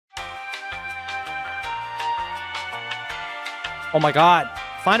Oh my god.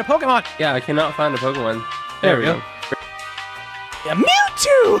 Find a Pokemon. Yeah, I cannot find a Pokemon. There we go. Yeah,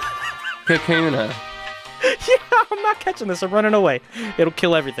 Mewtwo! Kakuna. Yeah, I'm not catching this. I'm running away. It'll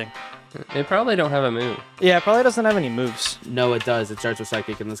kill everything. It probably don't have a move. Yeah, it probably doesn't have any moves. No, it does. It starts with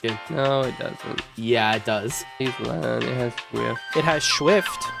Psychic in this game. No, it doesn't. Yeah, it does. He's lying. It has Swift. It has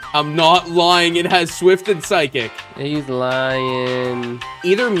Swift. I'm not lying. It has Swift and Psychic. He's lying.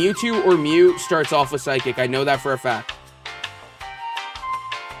 Either Mewtwo or Mew starts off with Psychic. I know that for a fact.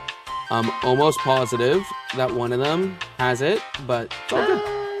 I'm almost positive that one of them has it, but it's all good.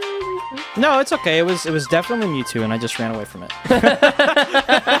 No, it's okay. It was definitely Mewtwo, and I just ran away from it.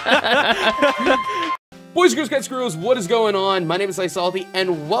 Boys, girls, cats, squirrels, what is going on? My name is SlightliSalti,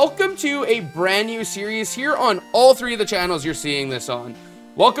 and welcome to a brand new series here on all three of the channels you're seeing this on.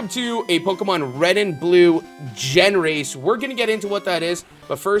 Welcome to a Pokemon Red and Blue Gen Race. We're going to get into what that is,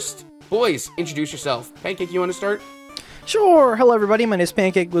 but first, boys, introduce yourself. Pancake, you want to start? Sure. Hello, everybody. My name is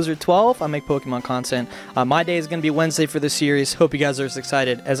Pancake Wizard 12. I make Pokemon content. My day is going to be Wednesday for this series. Hope you guys are as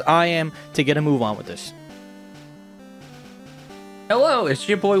excited as I am to get a move on with this. Hello, it's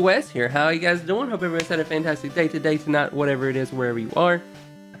your boy Wes here. How are you guys doing? Hope everybody's had a fantastic day today, tonight, whatever it is, wherever you are.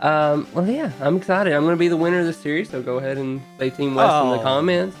 Well, yeah, I'm excited. I'm going to be the winner of this series, so go ahead and say Team West in the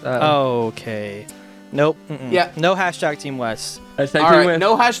comments. Okay. Nope. Yeah. No hashtag Team West. All right,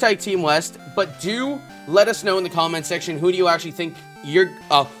 no hashtag Team West, but do let us know in the comment section who do you actually think you're...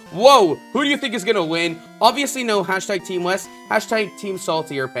 whoa! Who do you think is going to win? Obviously, no hashtag Team West. Hashtag Team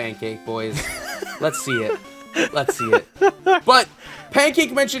Salty or Pancake, boys. Let's see it. Let's see it. But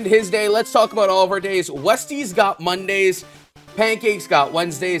Pancake mentioned his day. Let's talk about all of our days. Westy's got Mondays. Pancake's got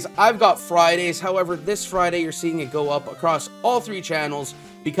Wednesdays. I've got Fridays. However, this Friday, you're seeing it go up across all three channels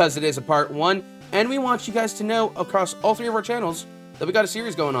because it is a part one. And we want you guys to know across all three of our channels that we got a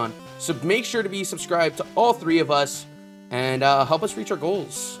series going on. So make sure to be subscribed to all three of us and help us reach our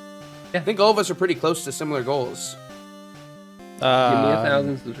goals. Yeah. I think all of us are pretty close to similar goals. Give me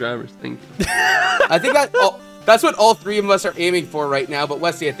 1,000 subscribers. Thank you. I think that's what all three of us are aiming for right now. But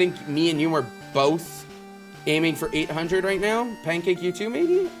Westy, I think me and you are both aiming for 800 right now. Pancake, you too,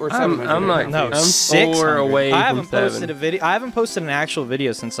 maybe? Or 700? I'm like, no, I'm 4 away I from haven't 7. posted a video. I haven't posted an actual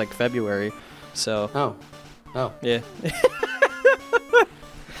video since like February. So. Oh. Yeah.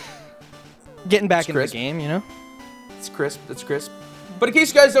 Getting back into the crisp. game, you know? It's crisp. It's crisp. But in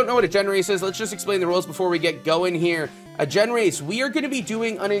case you guys don't know what a Gen Race is, let's just explain the rules before we get going here. A Gen Race, we are going to be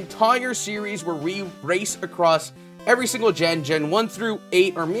doing an entire series where we race across every single Gen 1 through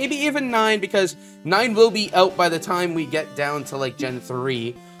 8, or maybe even 9, because 9 will be out by the time we get down to like Gen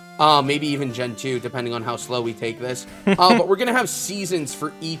 3. Maybe even Gen 2, depending on how slow we take this. But we're going to have seasons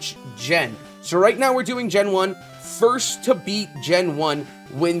for each Gen. So right now we're doing Gen 1. First to beat Gen 1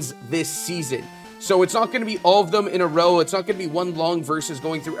 wins this season. So it's not going to be all of them in a row. It's not going to be one long versus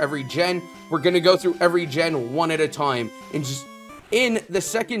going through every Gen. We're going to go through every Gen one at a time. And just in the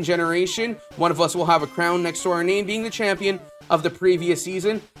second generation, one of us will have a crown next to our name, being the champion of the previous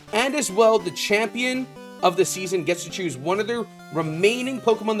season. And as well, the champion of the season gets to choose one of their remaining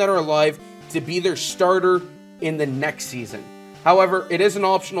Pokemon that are alive to be their starter in the next season. However, it is an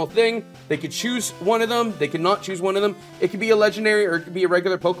optional thing. They could choose one of them. They could not choose one of them. It could be a legendary or it could be a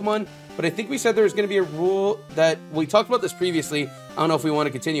regular Pokemon. But I think we said there was going to be a rule that we talked about this previously. I don't know if we want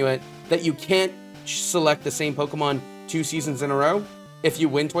to continue it. That you can't select the same Pokemon 2 seasons in a row if you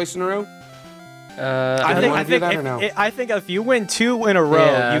win twice in a row. I think if you win 2 in a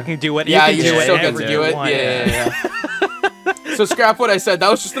row, you can do it. Yeah, you still get to do it. Yeah. So scrap what I said.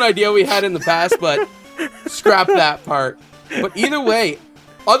 That was just an idea we had in the past, but scrap that part. But either way,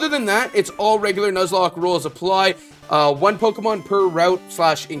 other than that, it's all regular Nuzlocke rules apply. 1 Pokemon per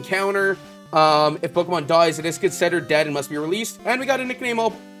route/encounter. If Pokemon dies, it is considered dead and must be released. And we got to nickname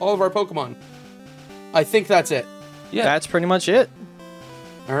all of our Pokemon. I think that's it. Yeah, that's pretty much it.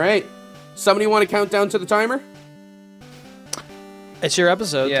 All right. Somebody want to count down to the timer? It's your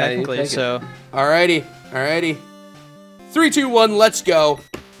episode, technically, so... Alrighty. 3, 2, 1, let's go.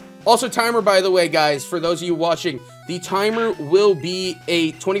 Also, timer, by the way, guys, for those of you watching, the timer will be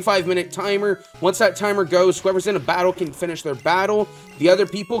a 25-minute timer. Once that timer goes, whoever's in a battle can finish their battle. The other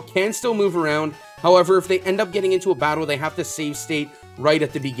people can still move around. However, if they end up getting into a battle, they have to save state right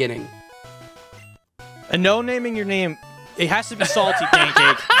at the beginning. And no naming your name. It has to be Salty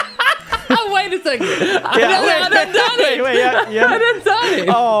Pancake. Oh, wait a second. I done it. I done it.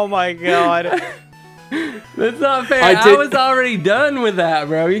 Oh, my God. That's not fair. I was already done with that,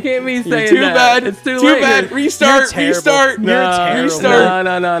 bro. You can't be saying too bad. It's too late. Too bad. Restart. Restart. No.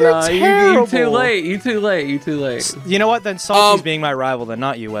 You too late. You too late. You know what? Then Salty's being my rival, then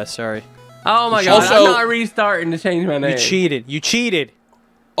not you, Wes. Sorry. Oh my god! Also, I'm not restarting to change my name. You cheated. You cheated.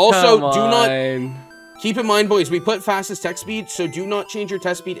 Also, Come do not on. keep in mind, boys. We put fastest text speed, so do not change your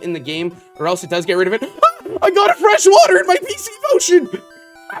test speed in the game, or else it does get rid of it. I got a fresh water in my PC motion.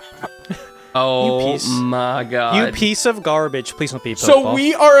 Oh piece- my god! You piece of garbage. Please don't be. So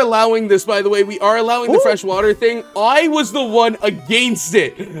we are allowing this, by the way. We are allowing the fresh water thing. I was the one against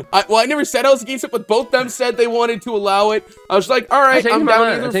it. Well, I never said I was against it, but both them said they wanted to allow it. I was like, all right, I'm down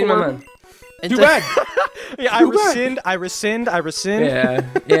either form. Too bad. Yeah, I rescind.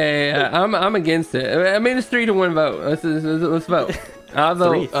 Yeah. I'm against it. I mean, it's 3-1 vote. Let's vote. I'll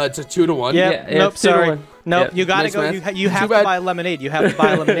vote. It's a 2-1. Yep. Yeah, nope. it's 2-1. Sorry. Nope. Yep. You gotta Nice go. math. You have to bad. buy lemonade. You have to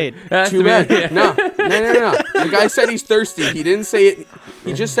buy lemonade. Too bad. No. The guy said he's thirsty. He didn't say it.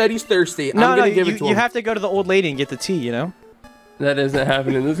 He just said he's thirsty. No, I'm gonna give it to him. You have to go to the old lady and get the tea. You know. That doesn't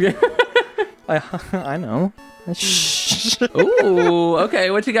happen in this game. I know. Ooh. Okay.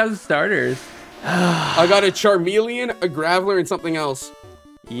 What you guys' starters? I got a Charmeleon, a Graveler, and something else.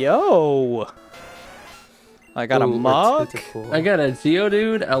 Yo. I got a mug. I got a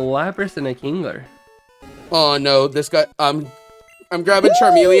Geodude, a Lapras, and a Kingler. Oh no, this guy. I'm grabbing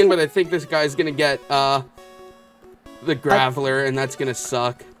Charmeleon, but I think this guy's gonna get the Graveler, and that's gonna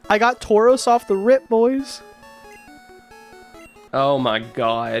suck. I got Tauros off the rip, boys. Oh my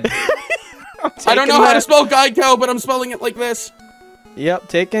god. I don't know how to spell Geico, but I'm spelling it like this. Yep,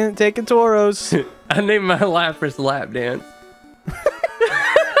 taking Tauros. I named my Lapras Lap Dance.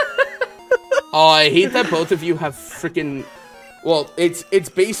 Oh, I hate that both of you have freaking. Well, it's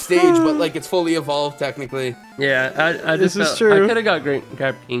base stage, but like it's fully evolved technically. Yeah, I This just is true. I could have got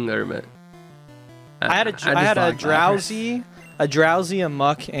grabbed Kingler, but I had a drowsy, a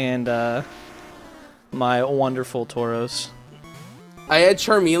muck, and my wonderful Tauros. I had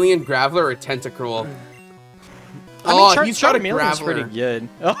Charmeleon, Graveler, or Tentacruel. He's got a Charmeleon's Graveler. pretty good.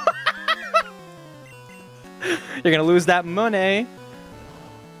 You're gonna lose that money.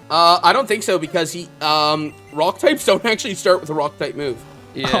 I don't think so because he rock types don't actually start with a rock type move.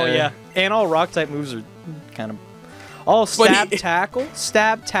 Yeah. Oh yeah, and all rock type moves are kind of all stab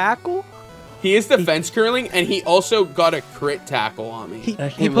tackle. He is defense curling, and he also got a crit tackle on me.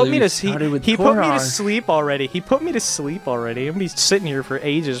 He put me to sleep. He put me to sleep already. He put me to sleep already. I'm gonna be sitting here for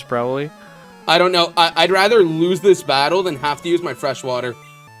ages probably. I don't know. I'd rather lose this battle than have to use my fresh water.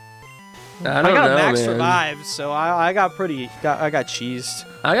 I got know, a max man. revive, so I got cheesed.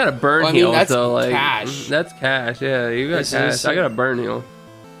 I got a burn Well, I mean, heal, that's so like cash. that's cash. Yeah, you got This cash. is- I got a burn heal.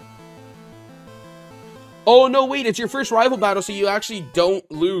 Oh no, wait! It's your first rival battle, so you actually don't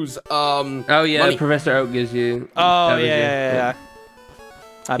lose. Oh yeah, money. Professor Oak gives you. Oh covers you. yeah.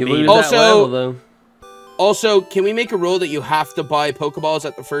 I You beat lose him. Also- that level though. Also, can we make a rule that you have to buy Pokeballs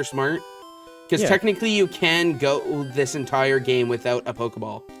at the first mart? Because Yeah. technically, you can go this entire game without a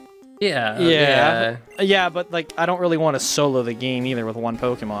Pokeball. Yeah, but like I don't really want to solo the game either with one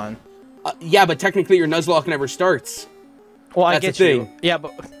Pokemon. Yeah, but technically, your Nuzlocke never starts. Well, I That's get the you. thing. Yeah,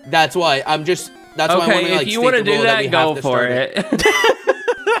 but That's why I'm just. That's why I'm Okay, like, if you want to state the do rule we that, have go to for start it.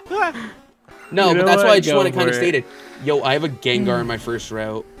 No, You but know that's what? why I just Go want to kind for of it. state it. Yo, I have a Gengar in my first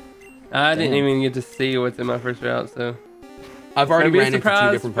route. I didn't even get to see what's in my first route, so I've already Maybe a ran into 2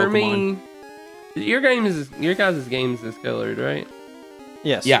 surprise different for Pokemon. me. Your guys' games is colored, right?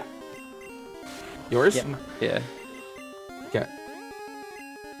 yes. Yeah. Yours? Yeah. Yeah. Okay.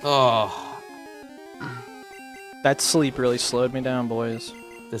 Oh, That sleep really slowed me down, boys.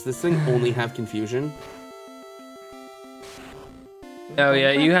 does this thing only have confusion? Oh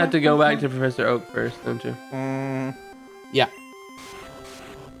yeah, you have to go back to Professor Oak first, don't you? Yeah.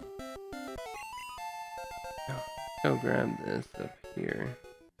 Go grab this up here.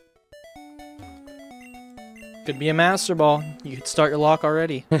 Could be a Master Ball. You could start your lock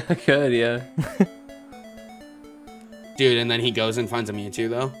already. I could, yeah. Dude, and then he goes and finds a Mewtwo,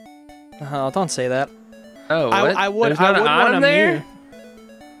 though. Don't say that. Oh, what? I would. There's I not would an want item a there? Mew.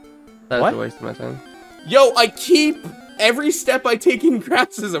 That's What? a waste of my time. Yo, I keep... Every step I take in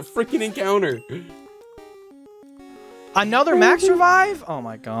grass is a freaking encounter. Another Max Revive? Oh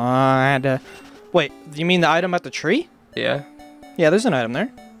my god. Wait, you mean the item at the tree? Yeah. Yeah, there's an item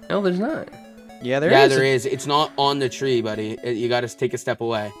there. No, there's not. Yeah, there Yeah, is. there is. It's not on the tree, buddy. You gotta take a step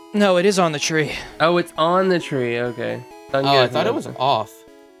away. No, it is on the tree. Oh, it's on the tree. Okay. Oh, I thought it was off.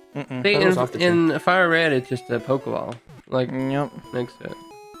 Mm-mm. See, thought it was off the in Fire Red, it's just a Pokeball. Like, Yep. next to it.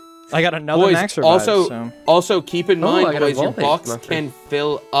 I got another Boys, Max Revive. so. also keep in Oh, I mind, got a boys, your Vulpix box in my face. can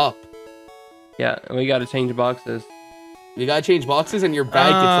fill up. Yeah, we got to change boxes. You gotta change boxes, and your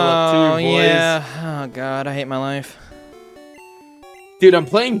bag can fill up too, boys. Yeah. Oh god, I hate my life. Dude, I'm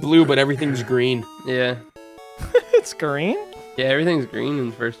playing blue, but everything's green. Yeah. It's green? Yeah, Yeah, everything's green in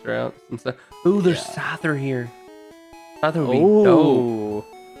the first route and stuff. Ooh, there's Sather here. Sather would be dope.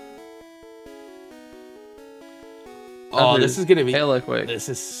 Oh, this is gonna be hella quick. This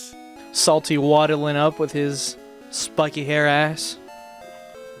is Salty waddling up with his spiky hair ass.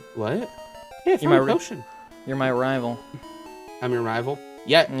 what? Yeah, You're my potion. You're my rival. I'm your rival.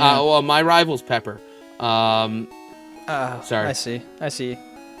 Yeah. Well, my rival's Pepper. Sorry. Sorry. I see.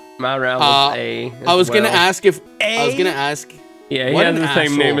 My rival's A. I was gonna ask if A? I was gonna ask. Yeah, he has the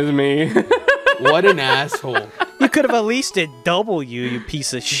same name as me. What an asshole. You could have at least did W, you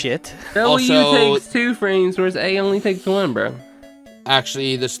piece of shit. W Also- takes 2 frames, whereas A only takes 1, bro.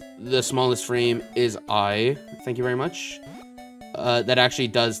 Actually, the smallest frame is I. Thank you very much. That actually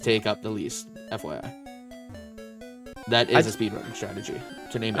does take up the least. FYI. That is a speedrun strategy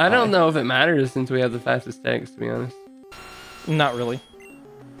to name it. I don't know if it matters since we have the fastest text, to be honest. Not really.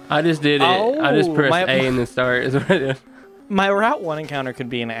 I just did it. I just pressed A in the start. Is what I did. My Route 1 encounter could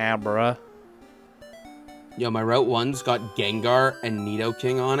be an Abra. Yo, my Route 1's got Gengar and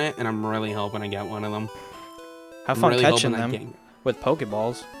Nidoking on it, and I'm really hoping I get one of them. Have fun catching them with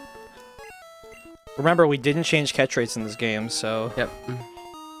Pokeballs. Remember, we didn't change catch rates in this game, so... Yep.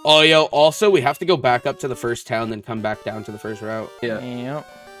 Oh, yo, also, we have to go back up to the first town, then come back down to the first route. Yeah. Yep.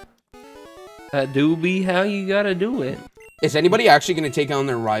 That do be how you gotta do it. Is anybody actually going to take on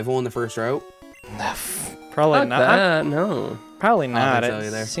their rival in the first route? Probably not. No. Probably not. tell you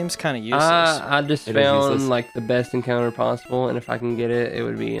It there. seems kind of useless. I just It is found useless. like the best encounter possible, and if I can get it, it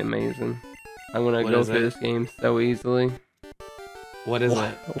would be amazing. I'm gonna What go is through it? this game so easily. What is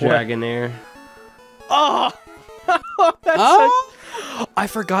it? Dragonair. Oh! That's I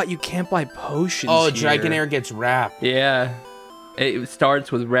forgot you can't buy potions Oh, here. Dragonair gets wrapped. Yeah. It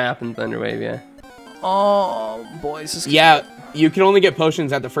starts with Wrap and Thunderwave, yeah. Oh, boys. This Yeah, you can only get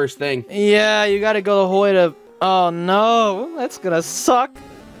potions at the first thing. Yeah, you gotta go the whole way to... Oh, no. That's gonna suck.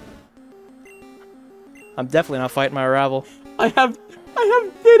 I'm definitely not fighting my rival. I have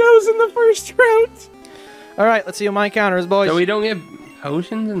Dittos in the first route. Alright, let's see what my encounter is, boys. So we don't get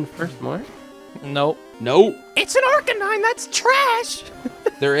potions in the first mark? Nope. Nope. It's an Arcanine! That's trash!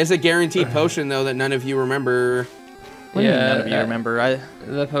 There is a guaranteed potion, though, that none of you remember. What do you mean none of you remember?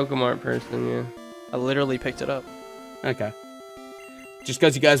 The Pokemon person, yeah. I literally picked it up. Okay. Just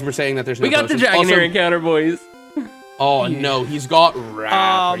because you guys were saying that there's no We got potions. the Dragonair encounter, boys. Oh, no, he's got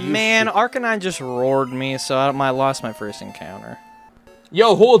wrapped. Oh, man, Arcanine just roared me, so I lost my first encounter.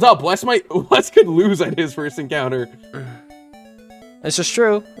 Yo, hold up. Wes could lose at his first encounter. This is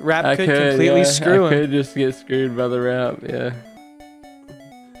true. Rap could completely screw I him. could just get screwed by the Wrap, yeah.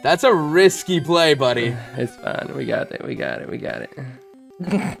 That's a risky play, buddy. It's fine. We got it. We got it. We got it.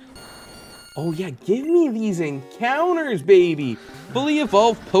 Oh, yeah, give me these encounters, baby. Fully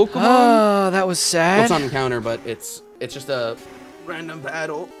evolved Pokemon. Oh, that was sad. Well, it's not an encounter, but it's just a random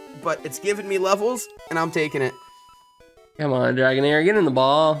battle. But it's giving me levels, and I'm taking it. Come on, Dragonair. Get in the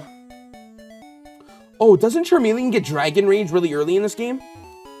ball. Oh, doesn't Charmeleon get Dragon Rage really early in this game?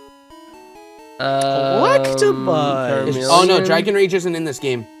 Electabuzz. Oh, no, Dragon Rage isn't in this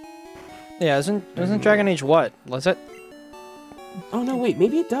game. Yeah, isn't Dragon Age what? Was it? Oh, no, wait,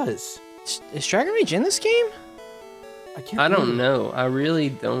 maybe it does. Is Dragon Age in this game? I don't know. I really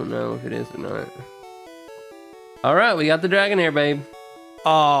don't know if it is or not. All right, we got the Dragonair, babe.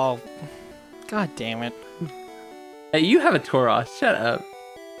 Oh, god damn it. Hey, you have a Tauros. Shut up.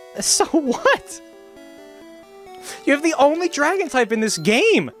 So what? You have the only dragon type in this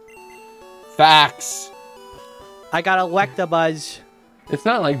game. Facts. I got Electabuzz. It's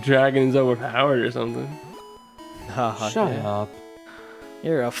not like Dragon is overpowered or something. Shut up.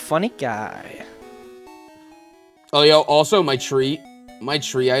 You're a funny guy. Oh, yo, also, my tree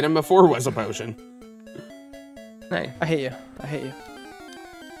item before was a potion. Nice. I hate you. I hate you.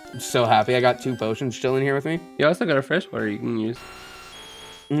 I'm so happy I got 2 potions still in here with me. You also got a freshwater you can use.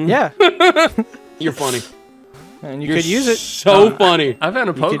 Yeah. You're funny. And you You're could use it. So funny. I found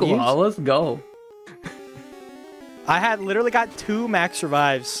a could Pokeball. Let's go. I had literally got 2 max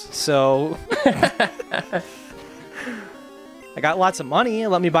revives, so... I got lots of money.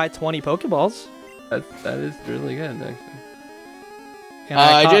 Let me buy 20 Pokeballs. That is really good, actually.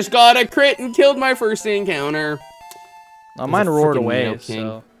 I just got a crit and killed my first encounter. Oh, mine roared freaking away, Nidoking.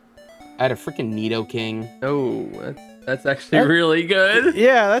 so... I had a freaking Nidoking. Oh, that's actually really good.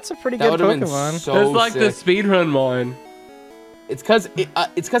 Yeah, that's a pretty That good would have been Pokemon. so That's like the sick. speedrun one. It's because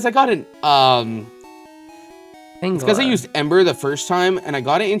I got an It's because I used Ember the first time and I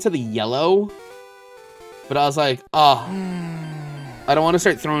got it into the yellow, but I was like, I don't want to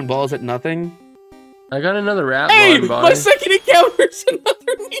start throwing balls at nothing. I got another rat. Hey, body. my second encounter is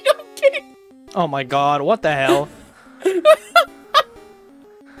another Nidoking. Oh my god, what the hell?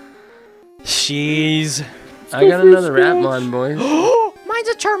 jeez. I got another Rapmon, boys. Mine's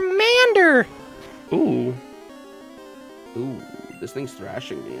a Charmander. Ooh. Ooh, this thing's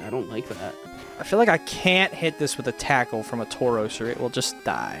thrashing me. I don't like that. I feel like I can't hit this with a tackle from a Tauros or it will just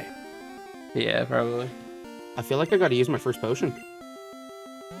die. Yeah, probably. I feel like I gotta use my first potion.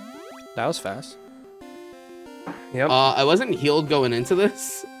 That was fast. Yep. I wasn't healed going into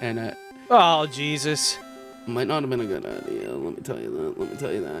this, and Oh, Jesus. might not have been a good idea. Let me tell you that. Let me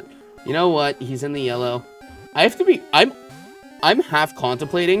tell you that. You know what? He's in the yellow. I have to be. I'm half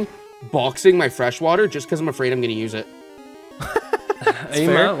contemplating boxing my freshwater just because I'm afraid I'm gonna use it. You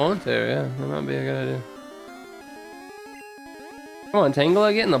fair. might want to, yeah. That might be a good idea. Come on,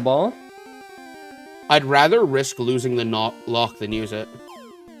 Tangela, get in the ball. I'd rather risk losing the lock than use it.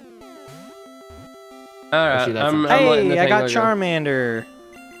 Alright, Actually, that's I'm letting the Hey, I got Tangela go. Charmander.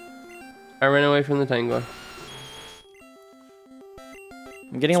 I ran away from the Tangela.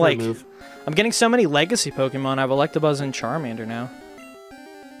 I'm getting That's my like, move. I'm getting so many legacy Pokemon. I have Electabuzz and Charmander now.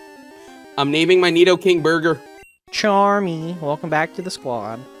 I'm naming my Nidoking Burger. Charmy, welcome back to the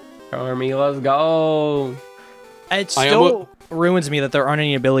squad. Charmy, let's go. It I still ruins me that there aren't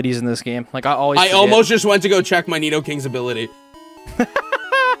any abilities in this game. Like I always. I forget. almost just went to go check my Nidoking's ability.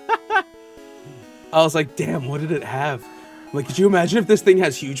 I was like, damn, what did it have? Like, could you imagine if this thing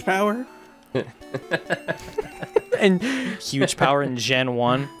has huge power? And huge power in Gen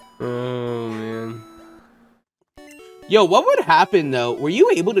 1. Oh, man. Yo, what would happen, though? Were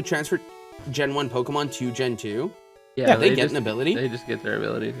you able to transfer Gen 1 Pokemon to Gen 2? Yeah, They get an ability? They just get their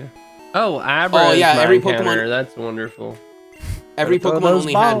ability, too. Oh, Abra Oh, is yeah, my every encounter. Pokemon- That's wonderful. Every Gotta throw Pokemon those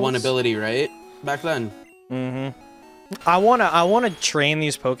only had one balls. ability, right? Back then. Mm-hmm. I wanna train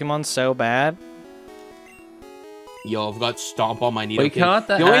these Pokemon so bad. Yo, I've got Stomp on my Nidoking. We caught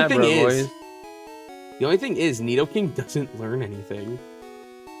the only Abra, boys. The only thing is, Nidoking doesn't learn anything.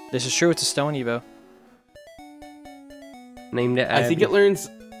 This is true. It's a Stone Evo. Named it I think Abby.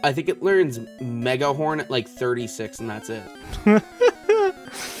 it learns Mega Horn at like 36, and that's it.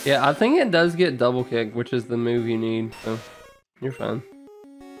 Yeah, I think it does get Double Kick, which is the move you need. So you're fine.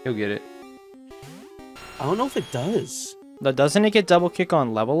 You'll get it. I don't know if it does. Doesn't it get Double Kick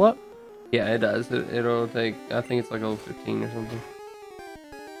on Level Up? Yeah, it does. It'll take. I think it's like level 15 or something.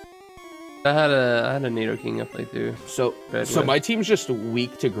 I had a Nidoking I played through. So Red Web. my team's just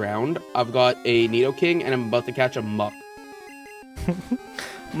weak to ground. I've got a Nidoking, and I'm about to catch a Muck.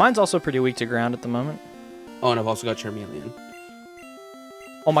 Mine's also pretty weak to ground at the moment. Oh, and I've also got Charmeleon.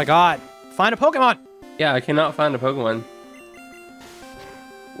 Oh my god. Find a Pokemon! Yeah, I cannot find a Pokemon.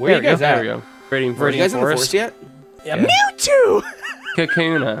 Where are you guys There at? we go. Grading Are you guys in the Forest? forest yet? Yeah, Yeah. Mewtwo!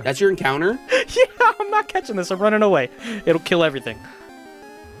 Kakuna. That's your encounter? Yeah, I'm not catching this. I'm running away. It'll kill everything.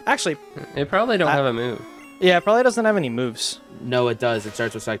 Actually, It probably don't have a move. yeah, it probably doesn't have any moves. No, it does. It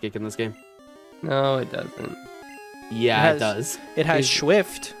starts with Psychic in this game. No, it doesn't. Yeah, It it does. It has He's-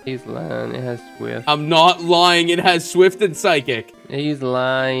 Swift. He's lying. It has Swift. I'm not lying. It has Swift and Psychic. He's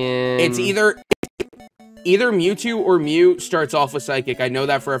lying. It's either Mewtwo or Mew starts off with Psychic. I know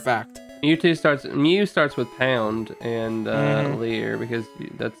that for a fact. Mew starts with Pound and Mhm. Leer because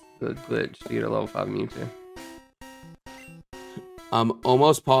that's the glitch to get a level 5 Mewtwo. I'm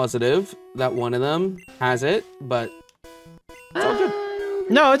almost positive that one of them has it, but it's all good.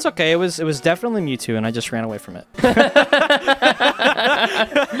 No, it's okay. It was definitely Mewtwo, and I just ran away from it.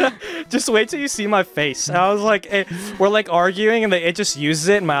 Just wait till you see my face. I was like, we're like arguing, and it just uses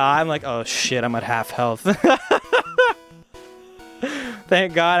it in my eye. I'm like, oh shit, I'm at half health.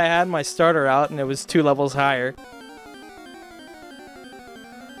 Thank God I had my starter out, and it was 2 levels higher.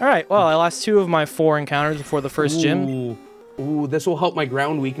 All right, well, I lost 2 of my 4 encounters before the first gym. Ooh, this will help my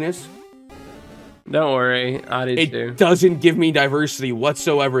ground weakness. Don't worry, I did It too. doesn't give me diversity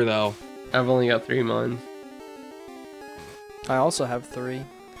whatsoever, though. I've only got 3 mons. I also have 3.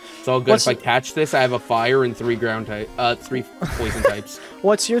 It's all good. What's- If I catch this, I have a fire and 3 ground type, 3 poison types.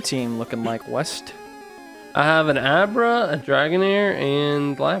 What's your team looking like, West? I have an Abra, a Dragonair,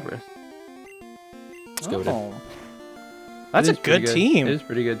 and Lapras. Let's go with it. Oh. That's It a is pretty good team. It is a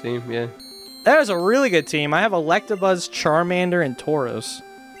pretty good team, yeah. That is a really good team. I have Electabuzz, Charmander, and Tauros.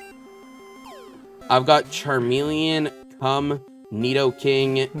 I've got Charmeleon,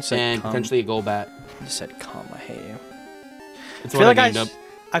 Nidoking, You said and cum. potentially a Golbat. You said come, I hate you. That's I what feel like I I, named up.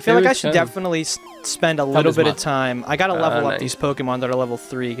 I feel Who like I is should cum? definitely spend a little is bit of muck. time. I gotta level up nice. these Pokemon that are level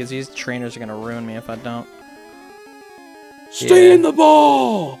 3 because these trainers are gonna ruin me if I don't. Stay Yeah. in the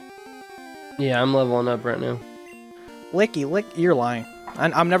ball! Yeah, I'm leveling up right now. Lick, you're lying.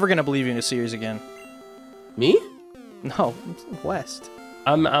 I'm never gonna believe you in a series again. Me? No, West.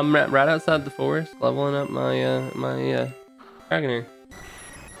 I'm right outside the forest, leveling up my Dragonair.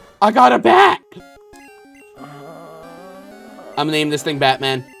 I got a bat! I'm gonna name this thing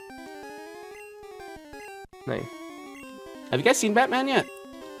Batman. Nice. Have you guys seen Batman yet?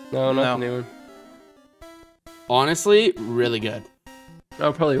 No, not No. the new one. Honestly, really good.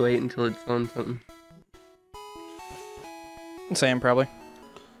 I'll probably wait until it's on something. Same, probably.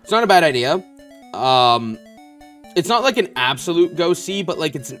 It's not a bad idea. It's not like an absolute go see, but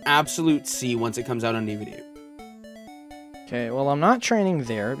like it's an absolute see once it comes out on DVD. Okay, well, I'm not training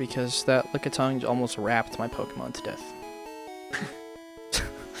there because that Lickitung almost wrapped my Pokemon to death.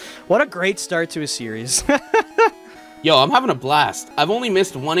 What a great start to a series. Yo, I'm having a blast. I've only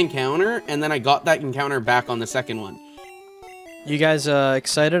missed one encounter, and then I got that encounter back on the second one. You guys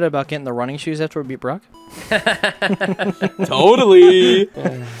excited about getting the running shoes after we beat Brock? Totally.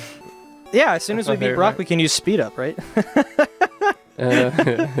 Yeah, as soon as we beat Brock, we can use speed up, right?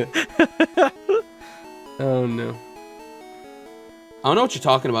 Oh no. I don't know what you're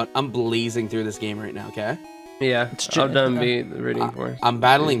talking about. I'm blazing through this game right now, okay? Yeah, I've done beat the reading course. I'm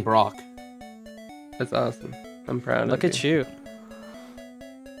battling Brock. That's awesome. I'm proud Look of at you.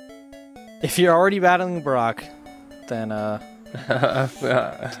 If you're already battling Brock, then I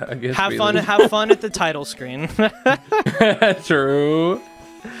guess have fun at the title screen. True.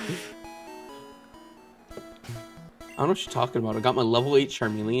 I don't know what you're talking about. I got my level 8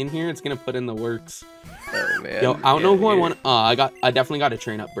 Charmeleon here. It's gonna put in the works. Oh man. Yo, I don't know who I want. I definitely got to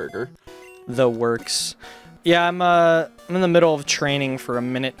train up Burger. The works. Yeah, I'm in the middle of training for a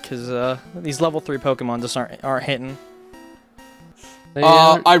minute because these level 3 Pokemon just aren't hitting.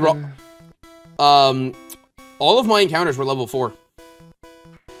 All of my encounters were level 4.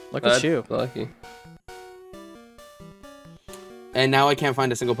 Look at you. Lucky. And now I can't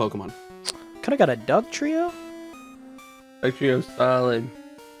find a single Pokemon. Could have got a Doug Trio. Trio solid.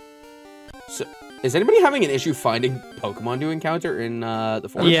 So, is anybody having an issue finding Pokemon to encounter in the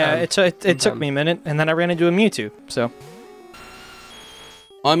forest? Yeah, it took me a minute, and then I ran into a Mewtwo. So.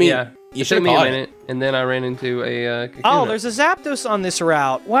 I mean, yeah, you it should took have me a caught minute, and then I ran into a Kakuna. Oh, there's a Zapdos on this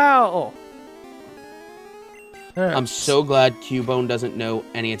route. Wow. Alright. I'm so glad Cubone doesn't know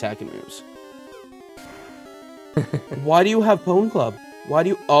any attacking moves. Why do you have Bone Club? Why do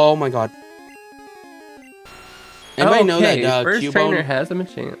you? Oh my god. Anybody know that first Cubone trainer has him a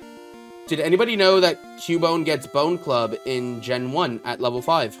chance. Did anybody know that Cubone gets Bone Club in Gen 1 at level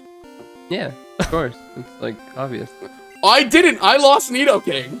 5? Yeah, of course. It's like obvious. I didn't. I lost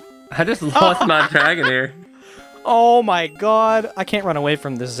Nidoking. I just lost my Dragonair. Oh my god. I can't run away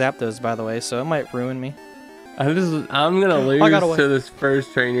from this Zapdos, by the way, so it might ruin me. I'm gonna lose to this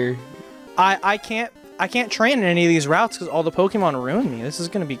first trainer. I can't train in any of these routes because all the Pokemon ruin me. This is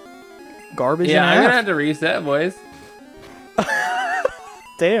gonna be garbage. Yeah, and a I'm gonna half. have to reset, boys.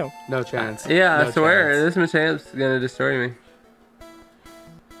 Damn. No chance. Yeah, No I swear, chance. this Machamp's gonna destroy me.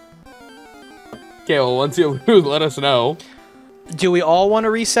 Okay, well, once you lose, let us know. Do we all want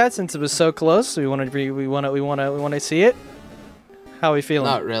to reset since it was so close? We want to see it. How are we feeling?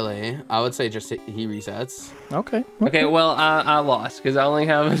 Not really. I would say just he resets. Okay. Okay, well, I lost because I only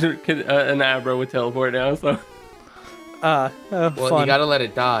have an Abra with teleport now, so. Well, fun. you gotta let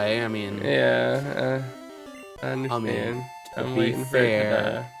it die. I mean, Yeah, I understand. to I'm be waiting for fair. it to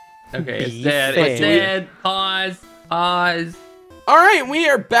die. Okay, it's Be dead. fair. It's dead. Pause. Pause. all right, we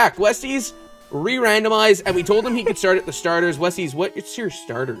are back. Westies re-randomized, and we told him he could start at the starters. Westies, what's your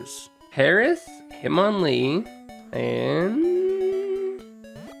starters? Paris, Hitmonlee, and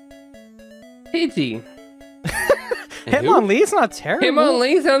Pidgey. Hitmonlee's not terrible.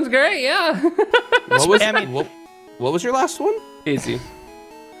 Hitmonlee sounds great. Yeah. What was I mean- what was your last one? Pidgey.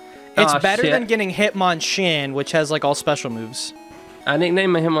 It's Aw, better shit. than getting Hitmonchan, which has like all special moves. I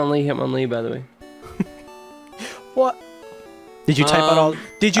nicknamed my Hitmonlee, by the way. What? Did you type out all?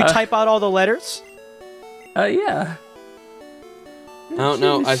 Did you type out all the letters? Yeah. I don't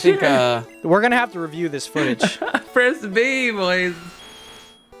know. I think We're gonna have to review this footage. Press B, boys.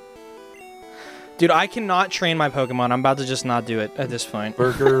 Dude, I cannot train my Pokemon. I'm about to just not do it at this point.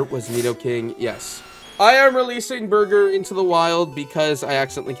 Burger was Nidoking. Yes. I am releasing Burger into the wild because I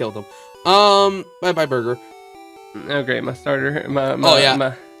accidentally killed him. Bye-bye, Burger. Oh, great. My starter, my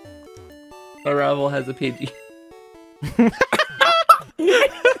rival has a Pidgey. Get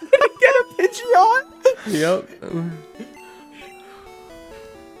a Pidgeot? Yep.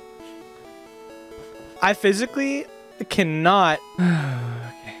 I physically cannot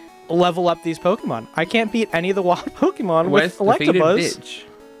level up these Pokemon. I can't beat any of the wild Pokemon with defeated Electabuzz. bitch.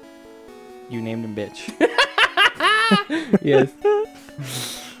 You named him bitch. Yes.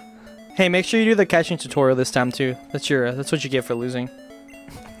 Hey, make sure you do the catching tutorial this time too. That's what you get for losing.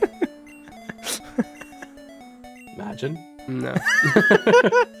 Imagine. No.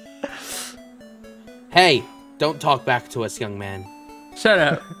 Hey, don't talk back to us, young man. Shut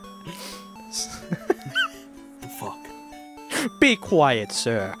up. The fuck? Be quiet,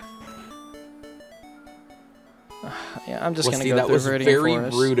 sir. Yeah, I'm just gonna go that through was Viridian very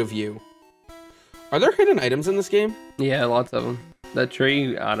Forest. rude of you. Are there hidden items in this game? Yeah, lots of them. That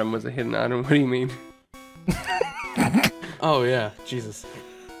tree item was a hidden item. What do you mean? Oh yeah, Jesus.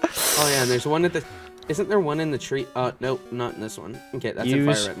 Oh yeah, and there's one at the. Isn't there one in the tree? Nope, not in this one. Okay, that's in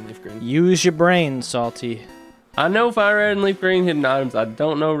Fire Red and Leaf Green. Use your brain, Salty. I know Fire Red and Leaf Green hidden items. I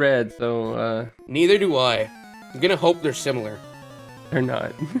don't know Red, so Neither do I. I'm gonna hope they're similar. they're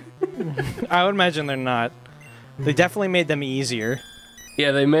not. I would imagine they're not. They definitely made them easier.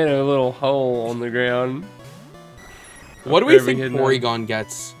 Yeah, they made a little hole on the ground. What do we think Porygon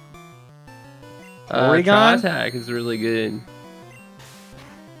gets? Porygon? Attack is really good.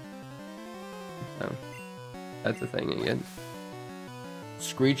 So, that's a thing again.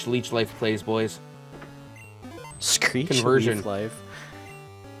 Screech Leech Life plays, boys. Screech Conversion. Leaf Life.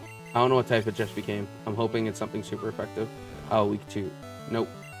 I don't know what type it just became. I'm hoping it's something super effective. Oh, weak 2. Nope,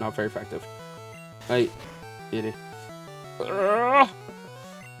 not very effective. Hey, get it.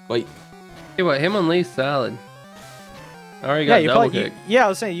 Wait. Hey, what? Him on Lee's salad. I already got double kick. Yeah, I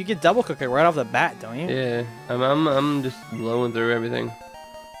was saying you get double cook it right off the bat, don't you? Yeah, I'm just blowing through everything.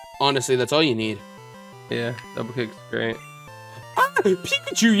 Honestly, that's all you need. Yeah, double kick's great. Ah,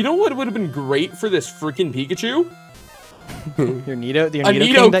 Pikachu! You know what would have been great for this freaking Pikachu? Your Nido Nido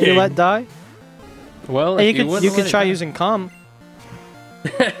King that you King. let die. Well, Hey, if you could try using cum.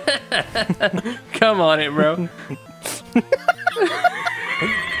 Come on it, bro.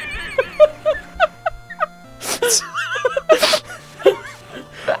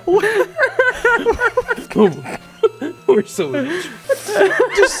 We're so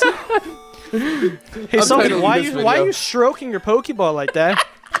Just... Hey, Salty, why are you stroking your Pokeball like that?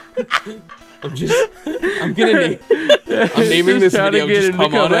 I'm naming this video just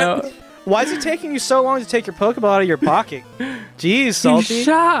come on it. Why is it taking you so long to take your Pokeball out of your pocket? Jeez, Salty.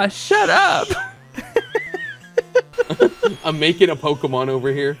 Shut up. I'm making a Pokemon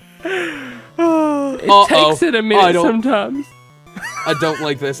over here. It takes it a minute sometimes. I don't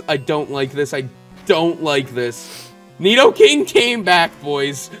like this. I don't like this. I don't like this. Nido King came back,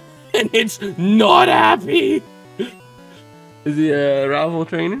 boys, and it's not happy. Is he a rival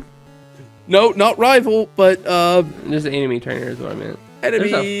trainer? No, not rival, but just enemy trainer is what I meant.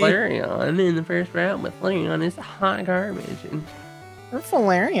 Enemy. There's a Flareon in the first round, but Flareon is hot garbage. And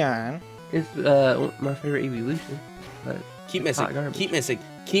Flareon. it's my favorite evolution, but keep missing. garbage. Keep missing.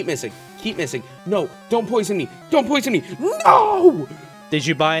 Keep missing. Keep missing. No, don't poison me. Don't poison me. No. Did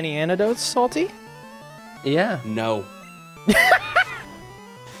you buy any antidotes, Salty? Yeah. No.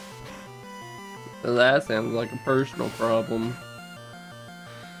 That sounds like a personal problem.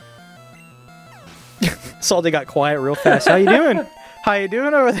 Salty got quiet real fast. How you doing? How you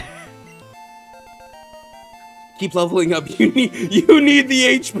doing over there? Keep leveling up. You need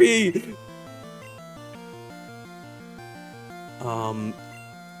the HP.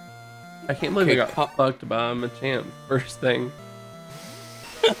 I can't believe I got fucked by a champ first thing.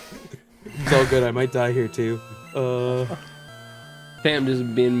 It's all good. I might die here too. Champ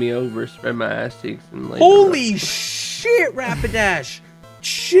just bend me over, spread my ass cheeks, and laid Holy shit, Rapidash!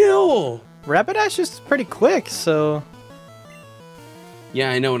 Chill. Rapidash is pretty quick, so... Yeah,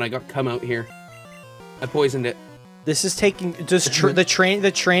 I know, and I got come out here. I poisoned it. This is taking... Just the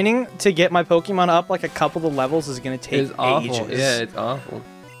training to get my Pokemon up like a couple of levels is going to take It's awful. ages. Yeah, it's awful.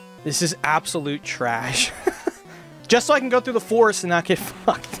 This is absolute trash. Just so I can go through the forest and not get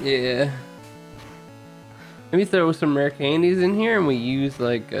fucked. Yeah. Maybe throw some rare candies in here and we use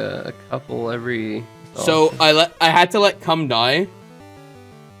like a couple every... So I had to let Cum die.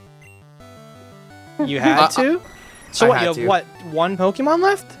 You had to? So what, you have what, one Pokemon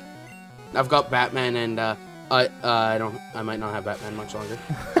left? I've got Batman and I might not have Batman much longer.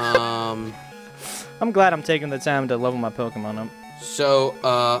 I'm glad I'm taking the time to level my Pokemon up. So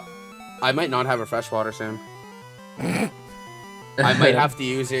I might not have a freshwater soon. I might have to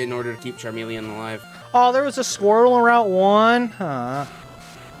use it in order to keep Charmeleon alive. Oh, there was a Squirtle in Route 1? Huh.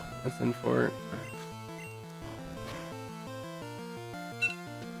 That's in for it.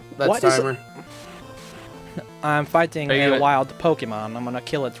 That's timer. I'm fighting a wild Pokemon. I'm gonna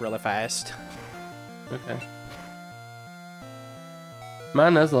kill it really fast. Okay. My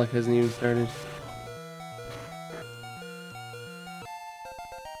Nuzlocke hasn't even started.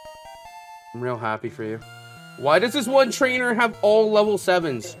 I'm real happy for you. Why does this one trainer have all level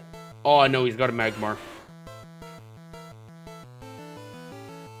 7s? Oh, I know he's got a Magmar.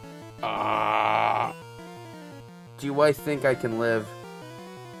 Do I think I can live?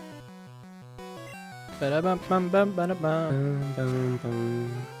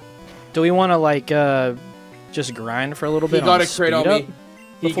 Do we want to like just grind for a little bit? He got a crit on me.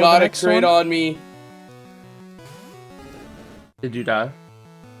 He got a crit on me. Did you die?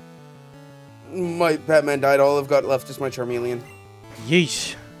 My Batman died. All I've got left is my Charmeleon.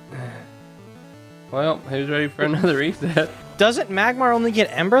 Yeesh. Well, who's ready for another reset? Doesn't Magmar only get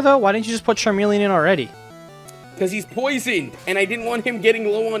Ember though? Why didn't you just put Charmeleon in already? Because he's poisoned, and I didn't want him getting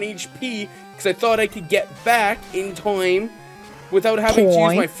low on HP, because I thought I could get back in time without having to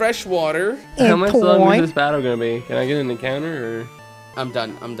use my fresh water. How much longer is this battle going to be? Can I get an encounter, or...? I'm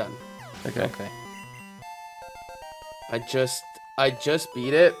done. Okay. I just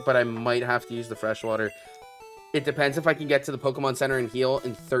beat it, but I might have to use the fresh water. It depends if I can get to the Pokemon Center and heal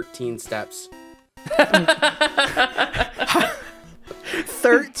in 13 steps.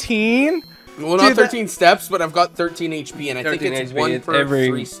 13? Well, not 13 steps, but I've got 13 HP, and I think it's one per every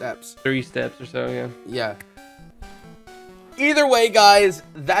 3 steps. 3 steps or so, yeah. Yeah. Either way, guys,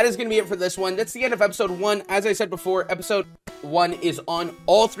 that is going to be it for this one. That's the end of episode 1. As I said before, episode 1 is on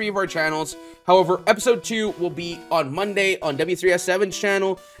all 3 of our channels. However, episode 2 will be on Monday on W3S7's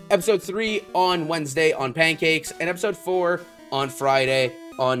channel, episode 3 on Wednesday on Pancake's, and episode 4 on Friday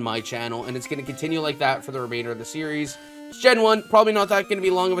on my channel. And it's going to continue like that for the remainder of the series. It's Gen 1, probably not that going to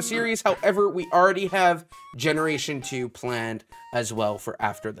be long of a series. However, we already have Generation 2 planned as well for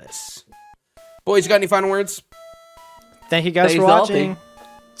after this. Boys, you got any final words? Thank you guys for watching.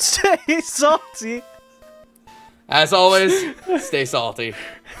 Stay salty. As always, stay salty.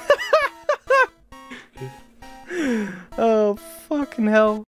 Oh, fucking hell.